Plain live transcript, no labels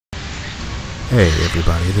Hey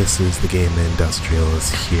everybody, this is the Game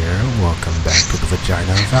Industrialist here. Welcome back to the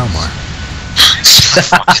Vagina of Valmar.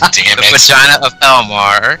 Damn The it. vagina of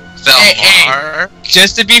Valmar. Valmar. Hey,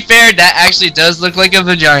 just to be fair, that actually does look like a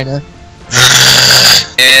vagina.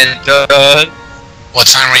 It does. What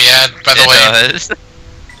time are we at, by the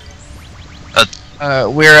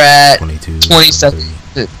way? We're at 22, 27,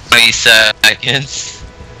 20 seconds.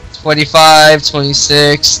 25,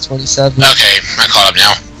 26, 27. Okay, I caught up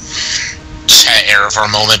now. Just had error for a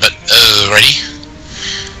moment, but ready?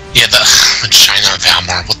 Yeah, the China of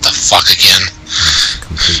Valmar. What the fuck again?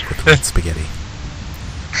 Complete with red spaghetti.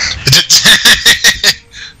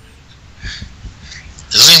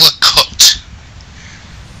 Doesn't even look cooked.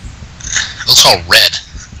 It looks all red.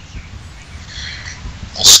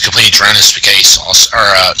 Well, it's completely drowned in spaghetti sauce, or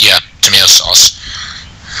yeah, tomato sauce.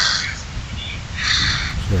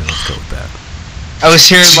 Sure, let's go with that. I was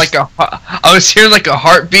hearing like a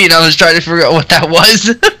heartbeat, and I was trying to figure out what that was.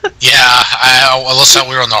 Yeah, I looks like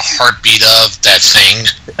we were on the heartbeat of that thing.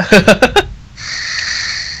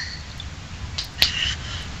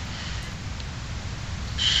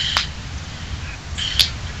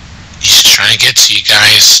 He's trying to get to you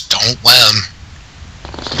guys. Don't let him.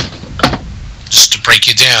 Just to break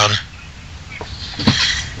you down.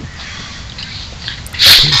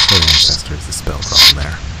 Pretty sure Ancestor is the spell problem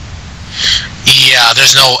there. Yeah,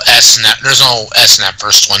 there's no S in that. There's no S in that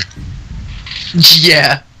first one.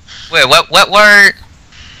 Yeah. Wait, what word?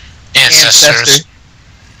 Ancestors. Ancestor.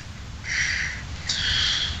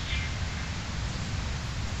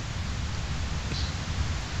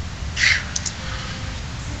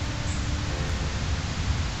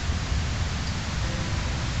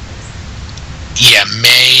 Yeah,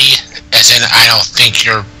 May. As in, I don't think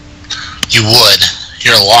you would.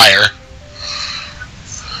 You're a liar.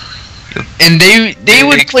 And they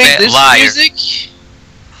would Big play fat this liar. music.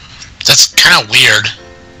 That's kind of weird.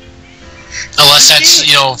 Unless that's,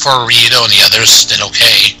 you know, for Ryudo and the others, then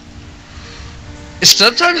okay.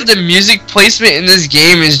 Sometimes the music placement in this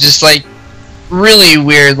game is just like really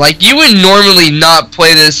weird. Like you would normally not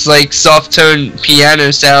play this like soft tone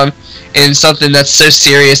piano sound in something that's so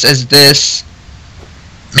serious as this.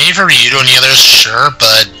 Maybe for Ryudo and the others, sure,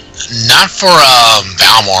 but not for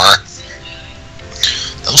Valmar.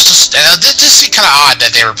 That was just seemed kind of odd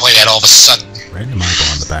that they were playing that all of a sudden. Random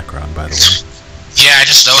eyeball in the background, by the way. Yeah, I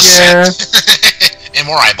just noticed that. And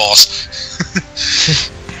more eyeballs.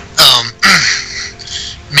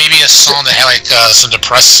 Maybe a song that had like some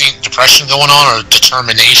depression going on or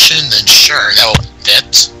determination, then sure, that would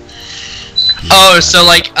fit. Oh, so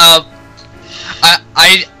like I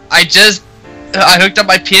hooked up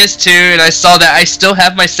my PS2 and I saw that I still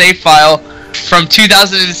have my save file from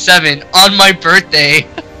 2007 on my birthday.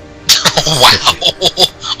 Wow.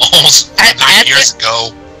 Almost 9 years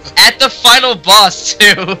ago. At the final boss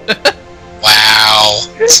too. Wow.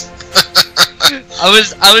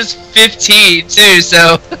 I was 15 too,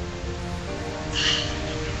 so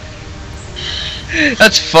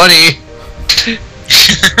that's funny.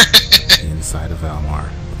 The inside of Valmar,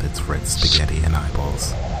 with its red spaghetti and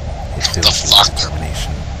eyeballs. It fills you with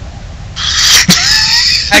determination.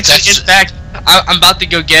 Actually, in fact, I'm about to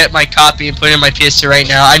go get my copy and put it in my PS2 right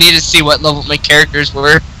now. I need to see what level my characters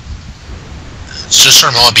were. It's just for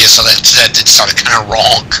a moment because that did sound kind of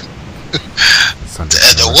wrong.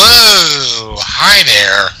 Whoa! Hi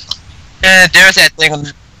there. There's that thing.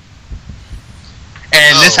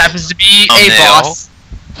 And this happens to be a Thumbnail. boss.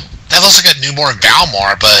 That looks like a newborn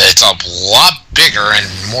Valmar, but it's a lot bigger and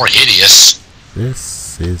more hideous.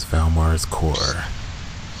 This is Valmar's core.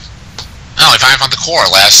 Oh, if I found the core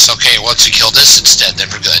last, okay, once we kill this instead, then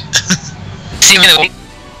we're good.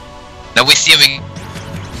 Now we see him.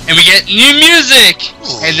 And we get new music!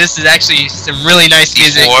 Ooh. And this is actually some really nice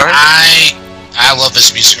music. Before. I love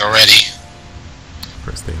this music already.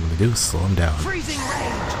 First thing I'm gonna do is slow him down. I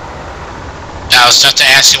was about to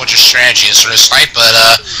ask you what your strategy is for this fight, but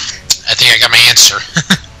I think I got my answer.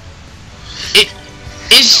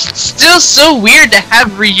 It's still so weird to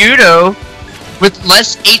have Ryudo with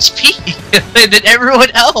less HP than everyone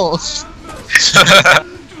else.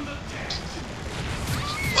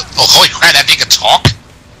 Oh, holy crap, that thing can talk?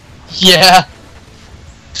 Yeah.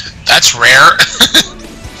 That's rare.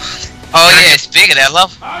 Oh yeah, speaking of that,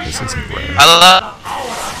 This isn't rare. I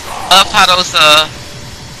love how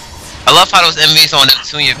those enemies on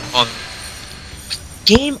Neptunia on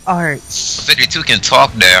Game arts. 52 can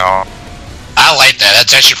talk now. I like that.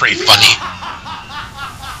 That's actually pretty funny.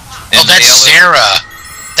 Oh, And that's Taylor- Sarah.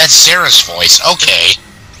 That's Sarah's voice. Okay.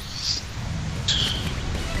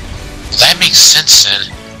 That makes sense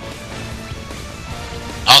then.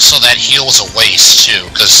 Also, that heal was a waste too,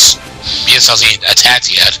 because hits hasn't attacked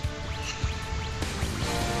yet.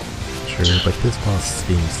 Sure, but this boss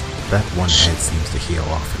seems... that one head seems to heal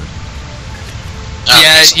often.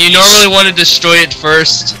 Yeah, you normally want to destroy it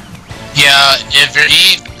first. Yeah, if you're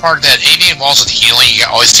any part of that, any involves with healing, you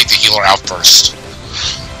always take the healer out first.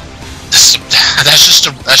 That's just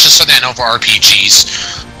something I know for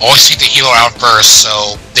RPGs. Always take the healer out first,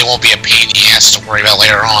 so they won't be a pain in the ass to worry about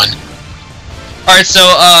later on. Alright, so,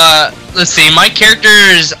 let's see, my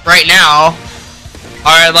characters right now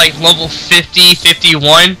are at, like, level 50,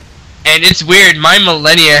 51, and it's weird, my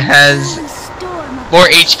Millennia has more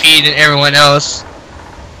HP than everyone else.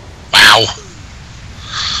 Wow.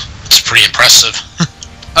 That's pretty impressive.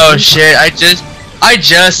 Oh shit, I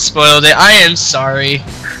just spoiled it, I am sorry.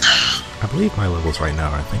 I believe my levels right now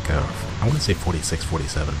are, I think, I want to say 46,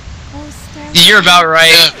 47. You're about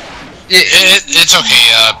right. It's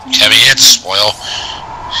okay, Kevin, you had to spoil.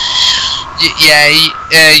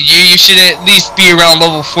 You should at least be around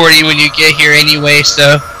level 40 when you get here anyway,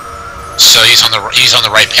 so... So he's on the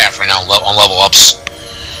right path right now on level ups.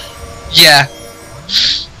 Yeah.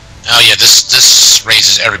 Oh yeah, this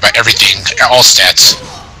raises everything, all stats.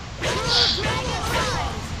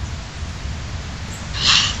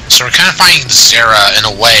 So we're kind of finding Sarah in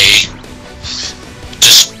a way,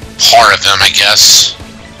 just part of him, I guess.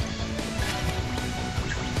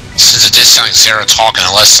 Since it did sound like Sarah talking,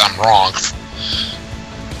 unless I'm wrong.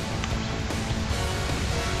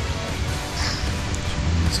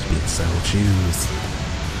 Used to be sell shoes.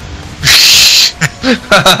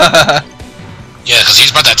 Yeah, because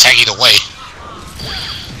he's about to attack either way.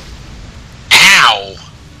 Ow!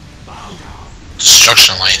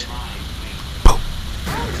 Destruction light.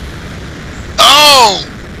 Oh!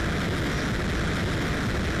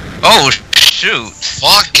 Oh, shoot.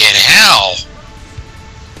 Fucking hell!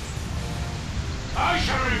 I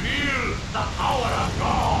shall reveal the power of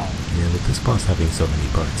God. Yeah, with this boss having so many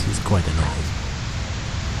parts, he's quite annoying.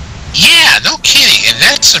 Yeah, no kidding, and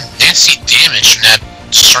that's some nasty damage from that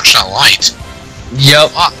destruction of light.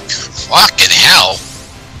 Yep. Fucking hell.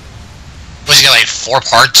 Was he got like 4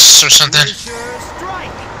 parts or something? It's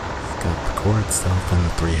got the core itself and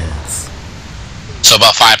the 3 heads. So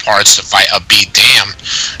about 5 parts to fight a beat. Damn.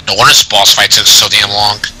 No wonder this boss fight took so damn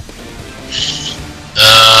long.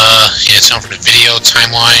 Yeah, it's time for the video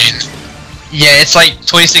timeline. Yeah, it's like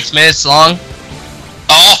 26 minutes long.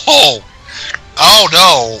 Oh! Oh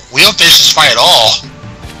no! We don't finish this fight at all.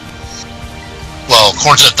 Well,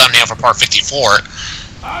 according to the thumbnail for part 54.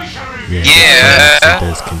 Yeah. It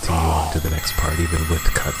does continue on to the next part, even with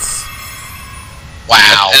cuts.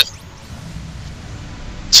 Wow.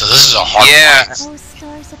 So this is a hard fight.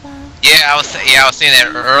 Yeah, I was saying that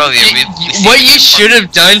earlier. What you should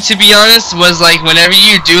have done, to be honest, was like whenever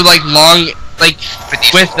you do like long, like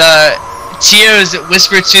with Tio's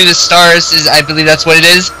Whisper to the Stars, is I believe that's what it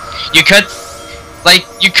is. You cut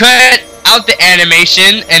out the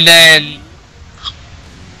animation, and then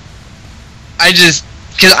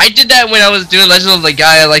because I did that when I was doing Legend of the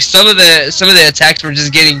Gaia. Like some of the attacks were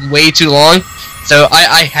just getting way too long, so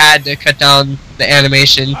I had to cut down the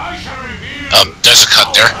animation. There's a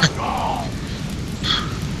cut there.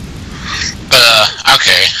 But,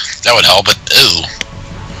 okay, that would help, but, ooh.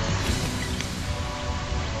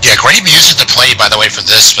 Yeah, great music to play, by the way, for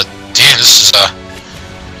this, but, damn, this is,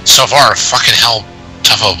 so far, fucking hell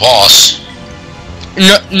tough of a boss.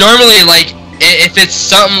 Normally, like, if it's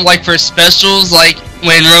something, like, for specials, like,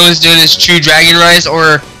 when Rowan's doing his True Dragon Rise,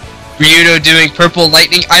 or Ryudo doing Purple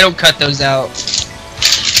Lightning, I don't cut those out.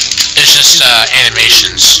 It's just,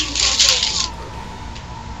 animations.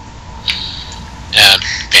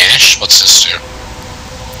 Vanish? What's this do?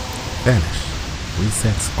 Vanish.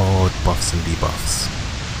 Resets all buffs and debuffs.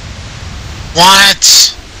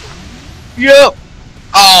 What? Yep.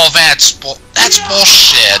 Oh, that's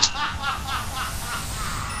bullshit.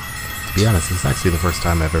 To be honest, it's actually the first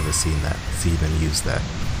time I've ever seen them use that.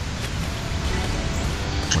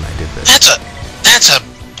 When I did this. That's a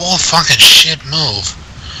bull fucking shit move.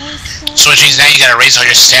 So which means now you gotta raise all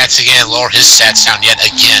your stats again and lower his stats down yet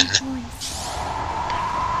again.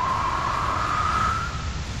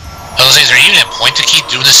 I was gonna say, is there even a point to keep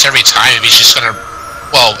doing this every time if he's just gonna...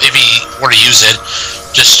 Well, if he were to use it,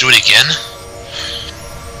 just do it again?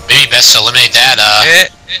 Maybe best to eliminate that,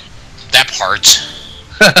 that part.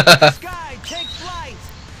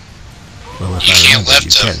 Well, if You I can't remember,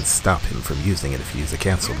 lift you him. can stop him from using it if you use a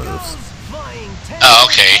cancel moves. Oh,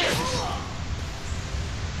 okay.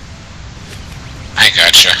 I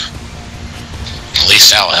gotcha. At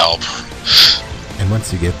least that'll help. And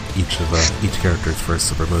once you get each character's first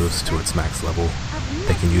super moves to its max level,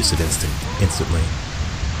 they can use it instantly.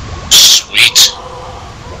 Sweet.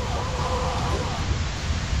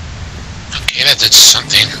 that did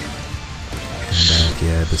something. And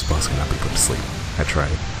yeah, this boss cannot be put to sleep. I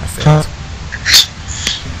tried. I failed.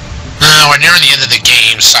 We're nearing the end of the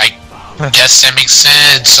game, so I guess that makes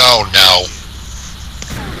sense. Oh no.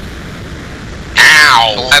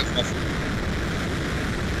 Ow!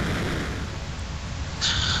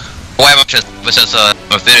 Why was just a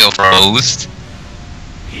video froze?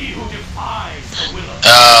 He who defies the will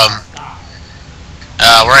of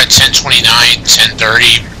We're at 10:29,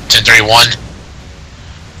 10:30, 10:31.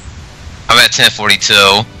 I'm at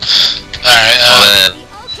 10:42. Alright,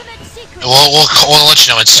 we'll let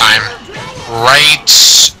you know it's time.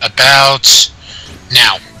 Right about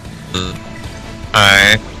now.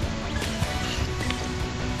 Alright.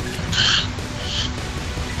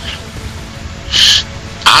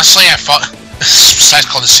 Honestly, I thought, besides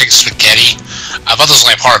calling this thing spaghetti, I thought this was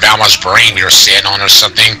like part of Valmar's brain we were standing on or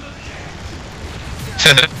something.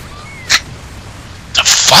 The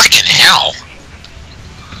fucking hell?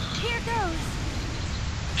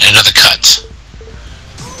 And another cut.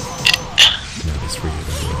 Notice for you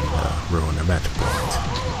to ruin their magic point.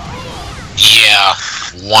 Yeah,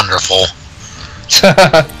 wonderful.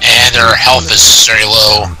 And their health is very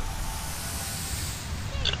low.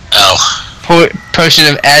 Oh. Potion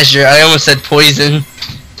of Azure. I almost said poison.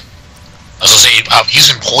 I was gonna say,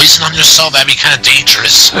 using poison on yourself, that'd be kind of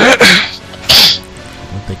dangerous. I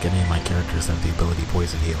don't think any of my characters have the ability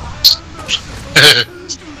poison heal.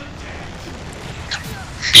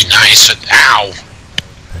 Be nice, but ow!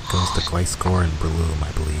 That goes to Glycor and Breloom,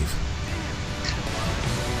 I believe.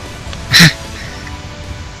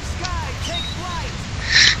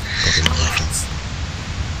 Pokemon reference.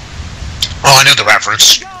 Oh, I knew the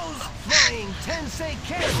reference.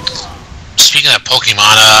 Speaking of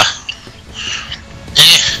Pokemon,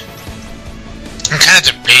 I'm kind of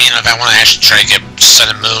debating if I want to actually try to get Sun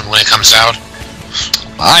and Moon when it comes out.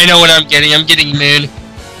 I know what I'm getting. I'm getting Moon.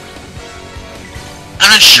 I'm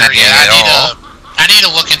not sure yet. I need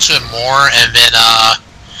to look into it more, and then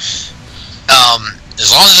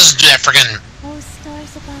as long as it doesn't do that friggin'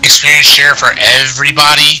 experience share for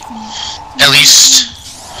everybody, at least,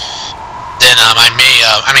 then I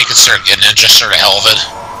may consider getting it just for the hell of it.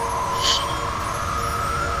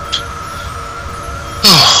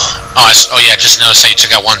 Oh yeah, I just noticed that you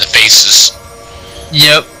took out one of the faces.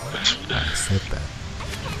 Yep. I said that.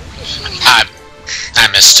 I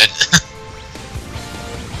missed it.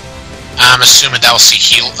 I'm assuming that was the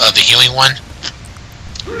healing one.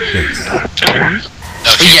 Yes.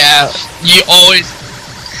 Okay. Yeah, you always,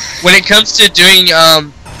 when it comes to doing,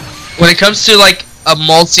 when it comes to like a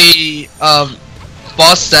multi,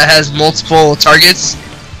 boss that has multiple targets,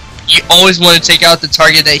 you always want to take out the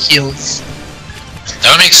target that heals.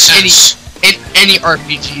 That would make sense. Any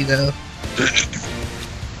RPG though.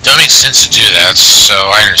 That makes sense to do that, so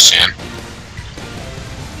I understand.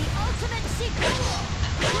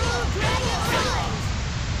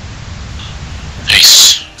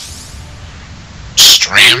 Nice.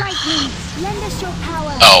 Stram?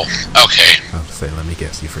 Oh, okay. I was to say, let me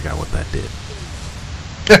guess, you forgot what that did.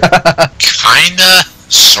 Kinda,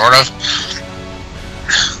 sort of.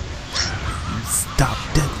 Stop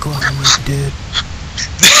dead clawing me, dude.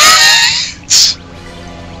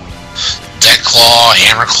 Dead Claw,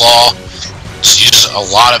 Hammer Claw. Just uses a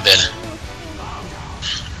lot of it.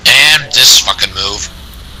 And this fucking move.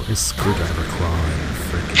 Where's Screwdriver Claw and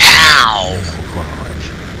freaking Ow! Nail Claw and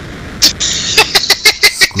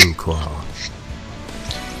Screw Claw?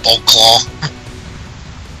 Bolt Claw.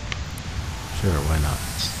 Sure, why not?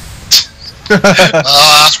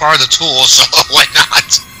 That's part of the tool, so why not?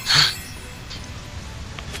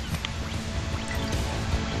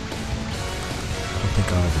 I don't think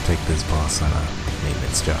I'll ever take this boss on a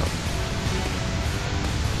maintenance job.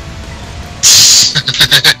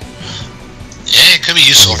 Yeah, it could be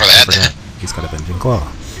useful for that. He's got a Vengeance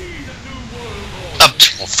Claw. Oh,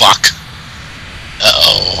 well, fuck.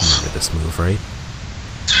 Uh-oh. Remember this move, right?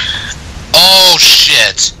 Oh,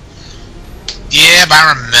 shit. Yeah,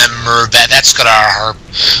 I remember that. That's gonna hurt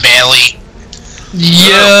badly.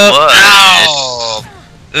 Yeah. Ow!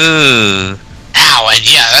 Ooh. Ow, and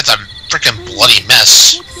yeah, that's a freaking bloody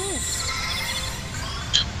mess.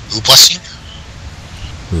 Ooh, blessing?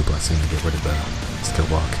 Ooh, blessing to get rid of the skill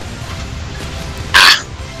block. Ah.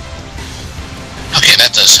 Okay,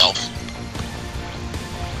 that does help.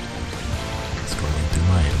 Scrolling through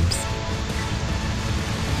my items.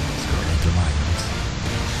 Scrolling through my items.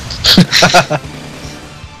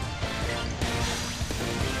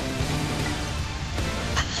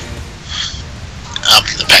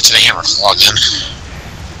 Back to the Hammer Claw again.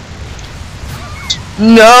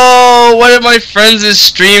 No, one of my friends is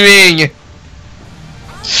streaming.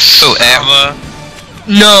 Oh, Emma.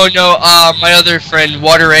 No, my other friend,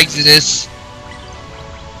 Water Exodus.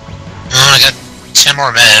 I got 10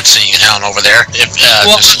 more minutes and you can head on over there. If,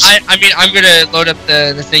 Well, I mean, I'm gonna load up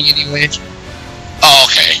the thing anyway. Oh,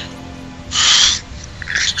 okay.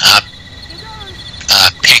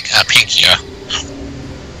 Pinkia.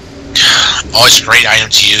 Always a great item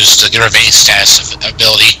to use to get evade status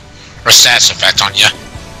ability or status effect on you.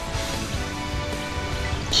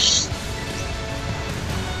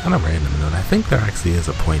 On a random note, I think there actually is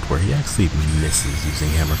a point where he actually misses using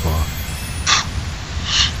Hammerclaw.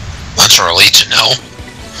 That's early to know.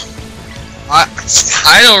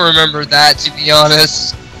 I don't remember that, to be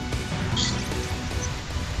honest.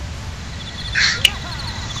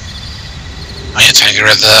 I need to get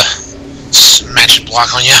rid of the magic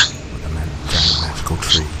block on you. With a giant magical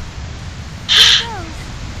tree.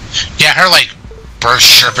 Yeah, her like birds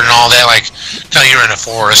chirping and all that, like tell you're in a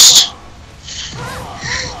forest.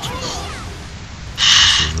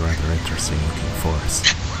 This is a rather interesting looking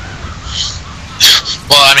forest.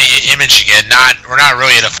 Well, I mean, imaging it, we're not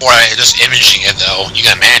really in a forest, just imaging it though. You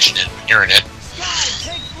can imagine it, hearing it.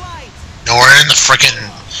 No, we're in the frickin'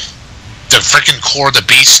 core of the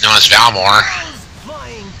beast known as Valmar.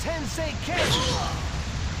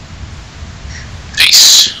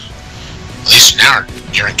 Nice. At least now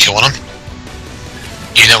you're killing him.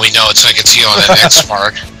 Even though we know it's like it's you on the next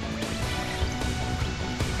part.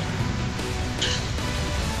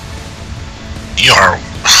 You are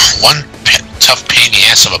one tough pain in the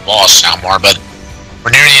ass of a boss, Valmar, but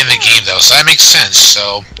we're near the end of the game though, so that makes sense.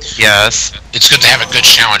 So Yes. it's good to have a good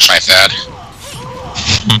challenge like that.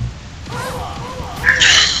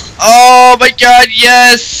 Oh my god,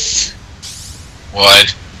 yes!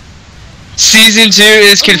 What? Season 2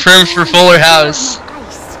 is confirmed for Fuller House.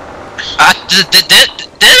 Didn't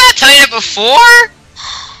I tell you that before?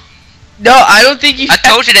 No, I don't think you. I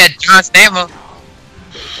told you that John Stamos.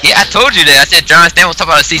 Yeah, I told you that. I said John Stamos was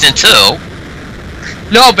talking about season 2.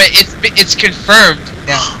 No, but it's confirmed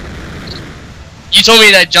now. You told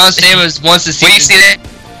me that John Stamos wants to see. Where you see that?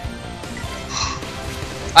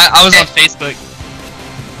 I was on Facebook.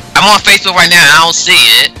 I'm on Facebook right now and I don't see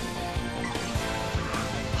it.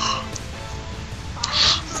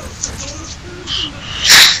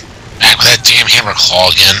 Back with that damn hammer claw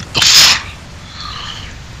again. Oof.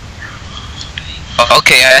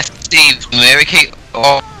 Okay, I see Mary Kate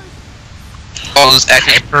was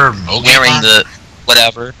actually Hyper wearing Mogan? the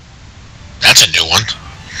whatever. That's a new one.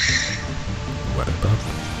 What about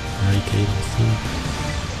Mary Kate and Steve?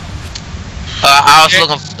 I was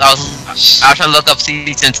trying to look up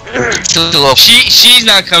season 2 of. She's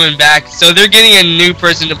not coming back, so they're getting a new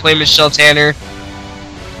person to play Michelle Tanner.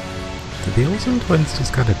 Did the Olsen twins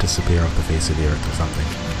just kind of disappear off the face of the earth or something?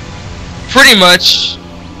 Pretty much.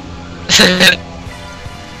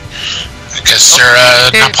 I guess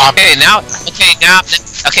they're not popular. Now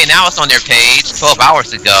it's on their page 12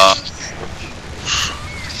 hours ago.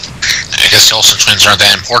 I guess the Olsen twins aren't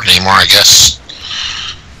that important anymore, I guess.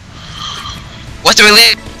 What's the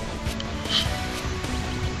release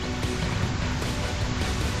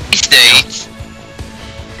date?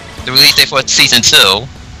 The release date for season 2.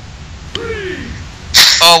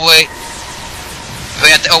 Oh wait,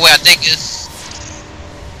 I think it's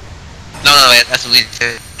no, that's release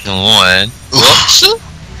date season 1. Whoops.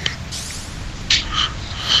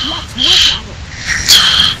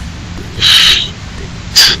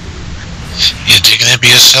 You digging it,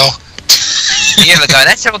 BSL? Yeah, but God,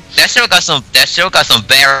 that show got some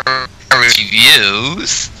bad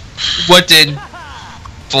reviews. What did?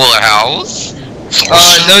 Fuller House.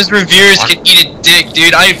 Those reviewers can eat a dick,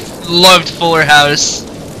 dude. I loved Fuller House.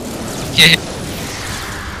 Yeah.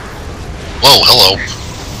 Whoa, hello.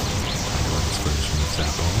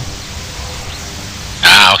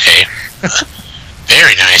 Ah, okay.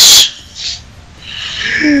 Very nice.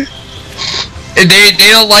 They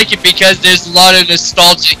don't like it because there's a lot of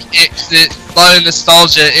nostalgia in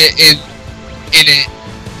it.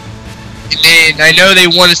 And I know they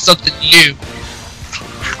wanted something new.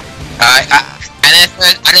 I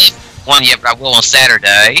didn't one yet, but I will on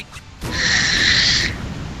Saturday.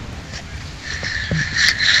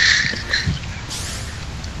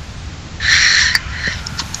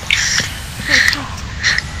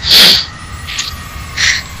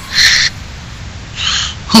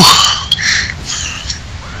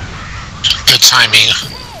 Good timing.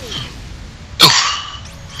 Ooh.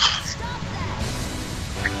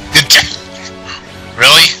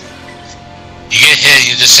 Really? You get hit,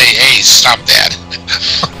 you just say, hey, stop that.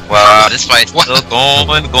 Wow, this fight's still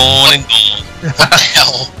going. What the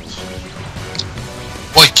hell?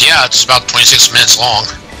 Well, yeah, it's about 26 minutes long.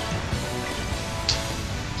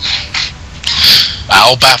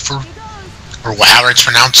 Walbaffer, or however it's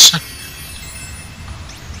pronounced.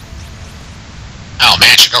 Oh,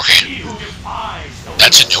 magic. Okay,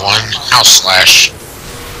 that's a new one. House slash.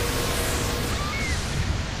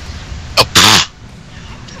 Oh, pfft.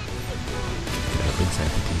 At least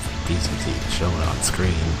have the decency to show it on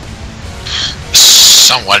screen.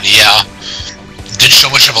 Somewhat, yeah. Didn't show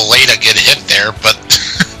much of a lay to get hit there, but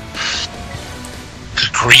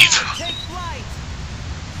good grief.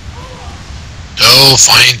 Oh,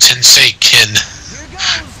 fine Tensei Kin.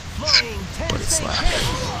 Body slash.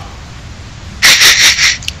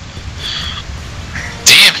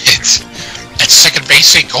 Damn it! That second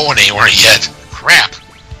base ain't going anywhere yet. Crap.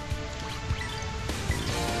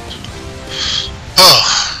 Oh.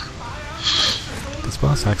 This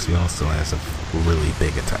boss actually also has a really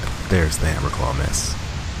big attack. There's the hammer claw miss.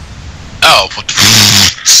 Oh.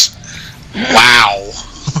 Wow.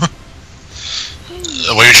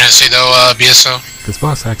 What were you trying to say though, BSO? This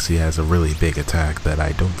boss actually has a really big attack that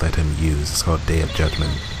I don't let him use. It's called Day of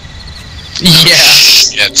Judgment. Yeah.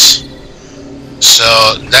 Shit.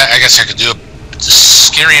 So that I guess I could do a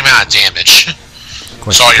scary amount of damage.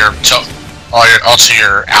 So all to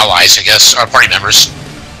your allies, I guess, or party members.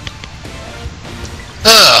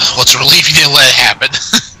 Well, it's a relief you didn't let it happen.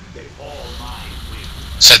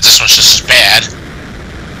 Said this one's just as bad.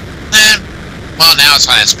 Well, now it's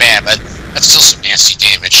not as bad, but that's still some nasty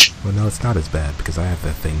damage. Well, no, it's not as bad because I have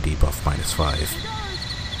that thing debuff -5.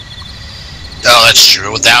 Oh, that's true.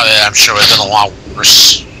 Without it, I'm sure it would have been a lot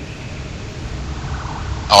worse.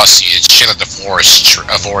 Oh, I see. It's shaped like a forest tree.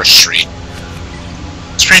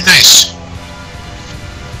 It's pretty nice.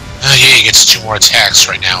 Oh, yeah, he gets 2 more attacks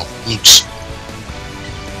right now. Oops.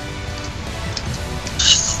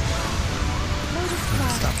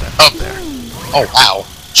 Stop that Oh. there. Oh, wow.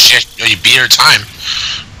 Shit, you beat her time.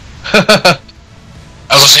 I was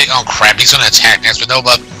gonna say, oh crap, he's gonna attack next, but no,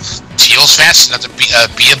 but Teal's fast enough to beat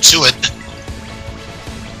him to it.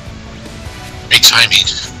 Great timing.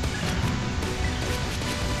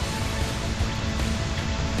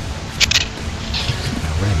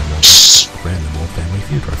 Random old Family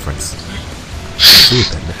Feud reference. Food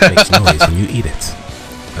that makes noise when you eat it.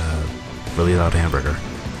 Really loud hamburger.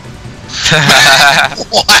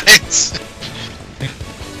 What?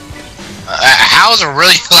 How is a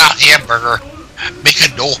really loud hamburger make a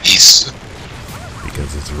noise?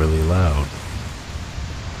 Because it's really loud.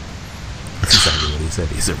 That's exactly what he said.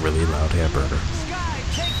 He's a really loud hamburger.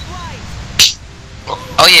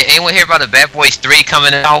 Oh yeah, anyone hear about the Bad Boys 3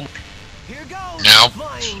 coming out? No.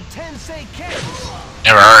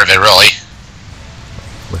 Never heard of it, really.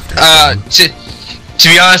 Lift it To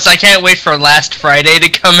be honest, I can't wait for Last Friday to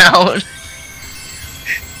come out.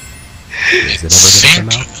 Is it ever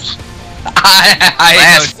gonna come out?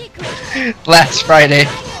 I Last Friday.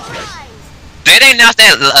 They didn't announce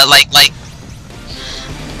that like.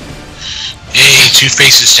 Hey, 2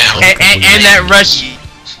 faces down. And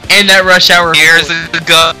that rush hour Years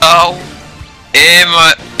ago, in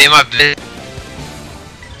my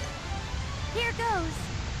Here goes.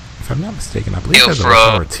 If I'm not mistaken, I believe there's a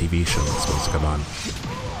horror TV show that's supposed to come on.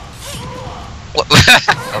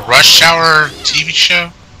 A Rush Hour TV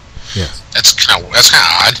show? Yes. That's kind of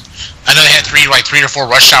odd. I know they had 3 or 4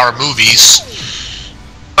 Rush Hour movies.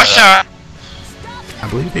 Rush Hour. I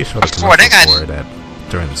believe they showed a Before, they commercial got- for it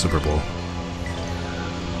during the Super Bowl.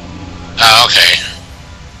 Oh, okay.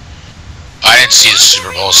 I didn't see the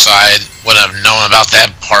Super Bowl, so I wouldn't have known about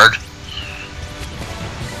that part.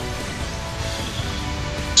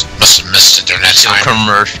 Must have missed it during that time.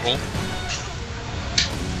 Commercial.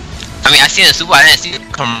 I mean, I seen the Super Bowl, I didn't see the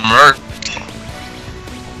commercial.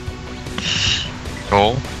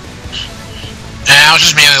 And I was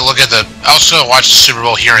just mainly looking at I also watched the Super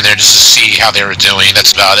Bowl here and there just to see how they were doing.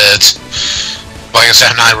 That's about it. Like I said,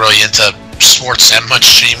 I'm not really into sports that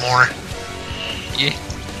much anymore. Yeah.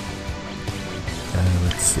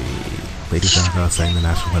 Let's see. Lady Gaga sang the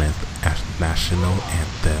national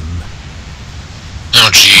anthem. Oh,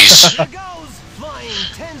 jeez. I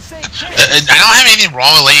don't have anything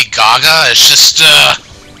wrong with Lady Gaga. It's just,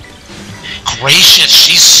 gracious.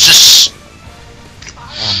 She's just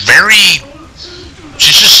very.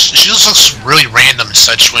 She just looks really random and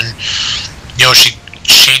such when, she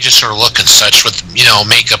changes her look and such with,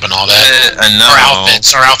 makeup and all that. I know.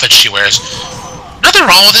 Her outfits she wears. Nothing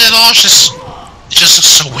wrong with it at all. It just looks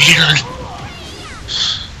so weird.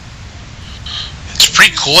 It's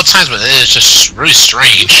pretty cool at times, but it's just really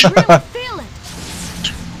strange.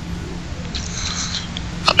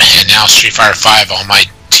 Oh man, now Street Fighter 5 on my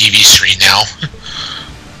TV screen now.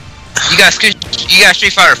 You got Street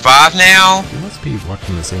Fighter 5 now? It was must be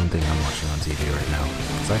watching the same thing I'm watching on TV right now.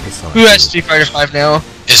 'Cause I just saw Who has Street Fighter 5 now?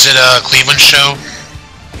 Is it a Cleveland show?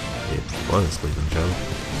 It was Cleveland Joe.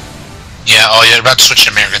 Yeah, oh, you're about to switch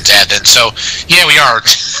to American Dad then. So, yeah, we are.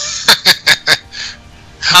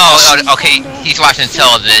 Oh, okay, he's watching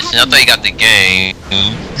television. I thought he got the game.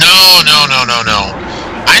 No.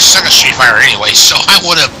 I suck at Street Fighter anyway, so I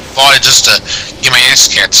would have bought it just to get my ass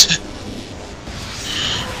kicked.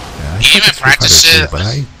 Yeah, I You think even it's Street Fighter practice 2, it? but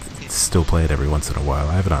I still play it every once in a while.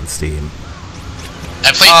 I have it on Steam.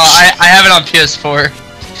 I played. I have it on PS4.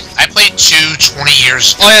 I played 20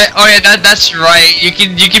 years. Oh yeah, that's right. You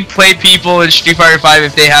can play people in Street Fighter 5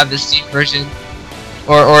 if they have the Steam version,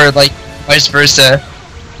 or like vice versa.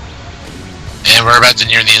 And we're about to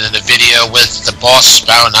near the end of the video with the boss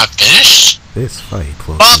battle not finished. This fight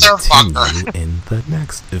will Motherfucker. continue in the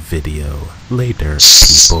next video. Later,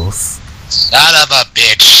 peoples. Son of a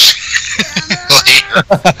bitch.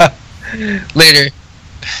 Later. Later.